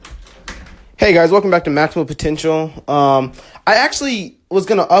Hey guys, welcome back to Maximum Potential. I actually was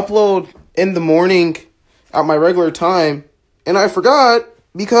gonna upload in the morning at my regular time, and I forgot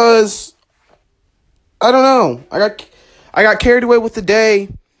because I don't know. I got carried away with the day,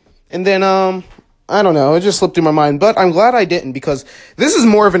 and then I don't know. It just slipped through my mind, but I'm glad I didn't because this is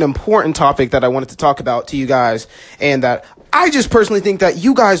more of an important topic that I wanted to talk about to you guys, and that I just personally think that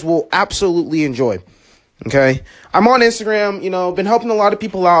you guys will absolutely enjoy. Okay. I'm on Instagram, been helping a lot of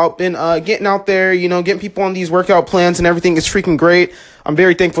people out, been getting out there, getting people on these workout plans and everything is freaking great. I'm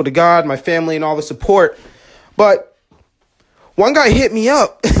very thankful to God, my family, and all the support. But one guy hit me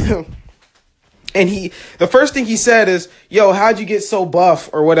up and the first thing he said is, "Yo, how'd you get so buff?"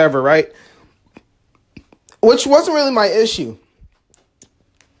 or whatever, right? Which wasn't really my issue.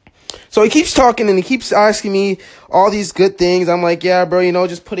 So he keeps talking and he keeps asking me all these good things. I'm like, yeah, bro,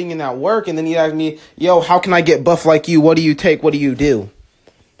 just putting in that work. And then he asked me, yo, how can I get buff like you? What do you take? What do you do?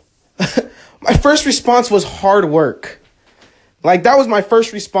 My first response was hard work. Like, that was my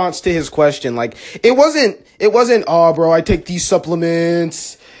first response to his question. Like, it wasn't, oh, bro, I take these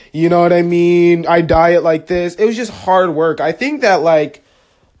supplements. You know what I mean? I diet like this. It was just hard work. I think that, like,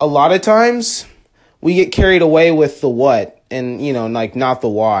 a lot of times we get carried away with the what. And, not the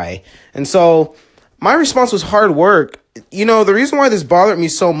why. And so my response was hard work. The reason why this bothered me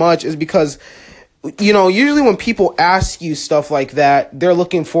so much is because, usually when people ask you stuff like that, they're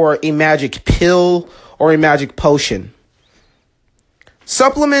looking for a magic pill or a magic potion.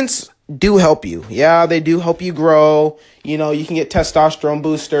 Supplements do help you. Yeah, they do help you grow. You can get testosterone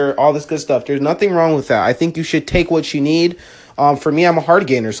booster, all this good stuff. There's nothing wrong with that. I think you should take what you need. For me, I'm a hard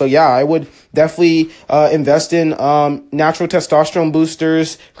gainer. So yeah, I would definitely invest in natural testosterone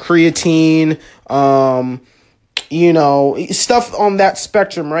boosters, creatine, stuff on that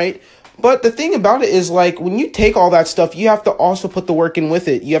spectrum, right? But the thing about it is, like, when you take all that stuff, you have to also put the work in with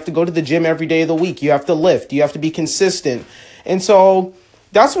it. You have to go to the gym every day of the week. You have to lift. You have to be consistent. And so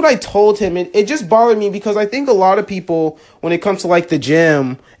that's what I told him. And it just bothered me because I think a lot of people, when it comes to like the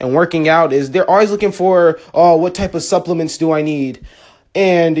gym and working out, is they're always looking for, oh, what type of supplements do I need?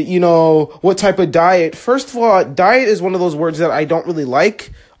 And, what type of diet? First of all, diet is one of those words that I don't really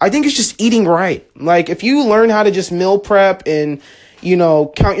like. I think it's just eating right. Like, if you learn how to just meal prep and,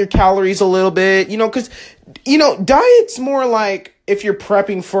 count your calories a little bit, because, diet's more like if you're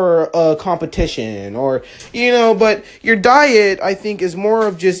prepping for a competition or, but your diet, I think, is more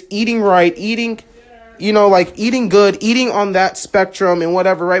of just eating right, eating good, eating on that spectrum and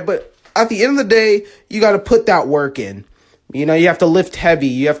whatever, right? But at the end of the day, you got to put that work in. You have to lift heavy,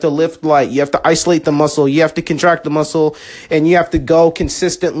 you have to lift light, you have to isolate the muscle, you have to contract the muscle, and you have to go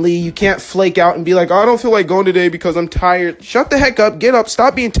consistently. You can't flake out and be like, oh, I don't feel like going today because I'm tired. Shut the heck up, get up,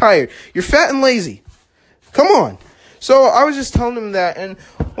 stop being tired. You're fat and lazy. Come on. So I was just telling him that, and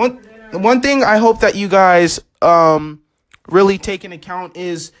one thing I hope that you guys really take into account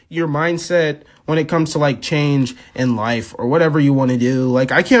is your mindset when it comes to like change in life or whatever you want to do.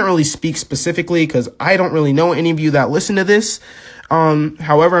 Like, I can't really speak specifically because I don't really know any of you that listen to this.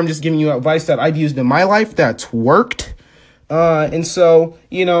 However, I'm just giving you advice that I've used in my life that's worked. And so,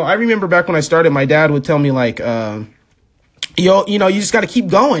 I remember back when I started, my dad would tell me like, you just got to keep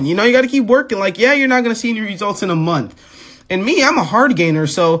going. You got to keep working. Like, yeah, you're not going to see any results in a month. And me, I'm a hard gainer.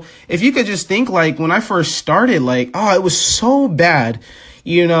 So if you could just think, like, when I first started, like, oh, it was so bad,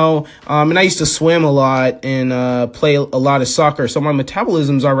 and I used to swim a lot and play a lot of soccer. So my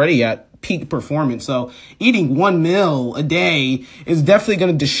metabolism's already at peak performance. So eating one meal a day is definitely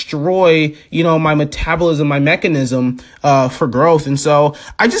going to destroy, my metabolism, my mechanism for growth. And so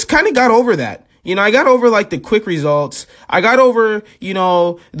I just kind of got over that. I got over like the quick results. I got over,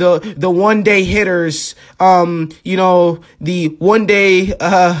 the 1 day hitters, the 1 day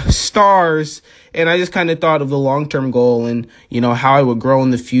stars. And I just kind of thought of the long-term goal and, how I would grow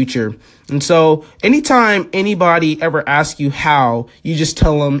in the future. And so anytime anybody ever asks you how, you just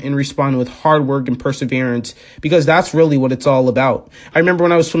tell them and respond with hard work and perseverance, because that's really what it's all about. I remember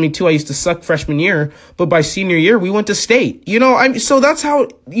when I was swimming too, I used to suck freshman year, but by senior year, we went to state, so that's how,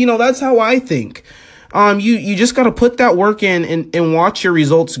 that's how I think. You just got to put that work in and watch your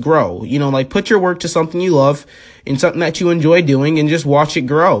results grow, like put your work to something you love and something that you enjoy doing and just watch it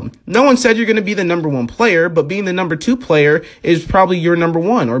grow. No one said you're going to be the number one player, but being the number two player is probably your number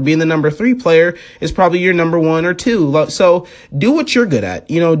one, or being the number three player is probably your number one or two. So do what you're good at,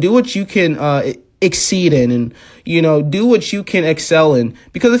 do what you can, exceed in and, do what you can excel in,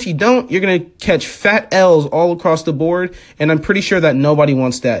 because if you don't, you're going to catch fat L's all across the board. And I'm pretty sure that nobody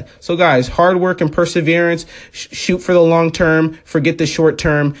wants that. So guys, hard work and perseverance, shoot for the long term, forget the short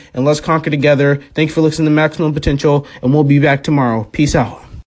term, and let's conquer together. Thank you for listening to Maximum Potential, and we'll be back tomorrow. Peace out.